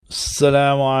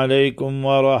Assalamu alaikum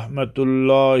wa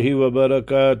rahmatullahi wa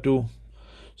barakatuh.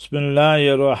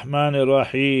 Bismillahir Rahmanir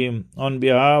Rahim. On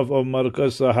behalf of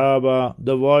Markaz Sahaba,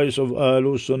 the voice of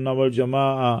Ahlus Sunnah wal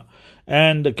Jama'ah,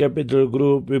 and the Capital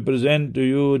Group, we present to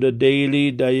you the daily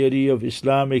diary of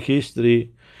Islamic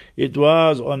history. It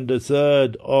was on the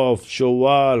 3rd of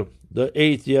Shawwal, the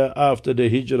 8th year after the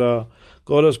Hijrah,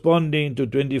 corresponding to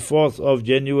 24th of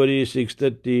January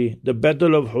 630, the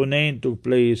Battle of Hunain took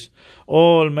place.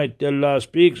 Almighty Allah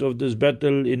speaks of this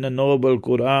battle in the noble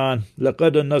Quran.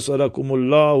 لَقَدْ نَصَرَكُمُ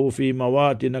اللَّهُ فِي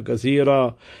مَوَاطِنَ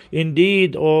كَثِيرًا.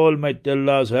 Indeed, Almighty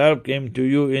Allah's help came to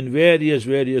you in various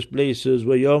places.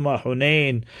 وَيَوْمَ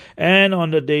Hunain, and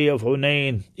on the day of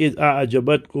Hunain, إِذْ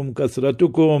أَعْجَبَتْكُمْ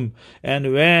كَثْرَتُكُمْ,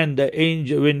 and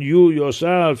when you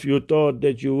yourself, you thought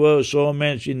that you were so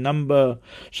much in number,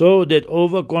 so that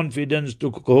overconfidence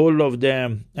took hold of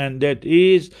them. And that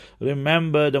is,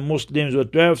 remember, the Muslims were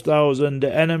 12,000,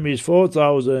 the enemies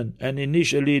 4,000, and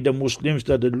initially the Muslims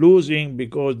started losing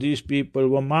because these people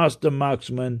were master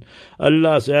marksmen.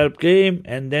 Allah's help came,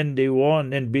 and then they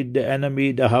won and beat the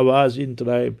enemy, the Hawazin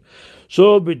tribe.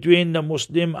 So between the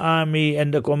Muslim army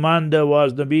and the commander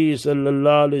was Nabi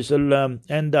sallallahu alaihi wasallam,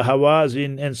 and the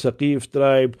Hawazin and Saqif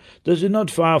tribe. This is not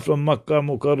far from Makkah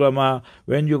Mukarramah.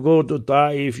 When you go to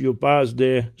Taif, you pass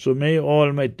there. So may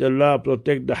Almighty Allah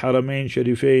protect the Haramain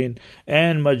Sharifain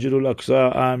and Majrul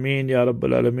Aqsa. Ameen Ya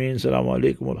Rabbal Alameen. Assalamu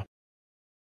alaikum.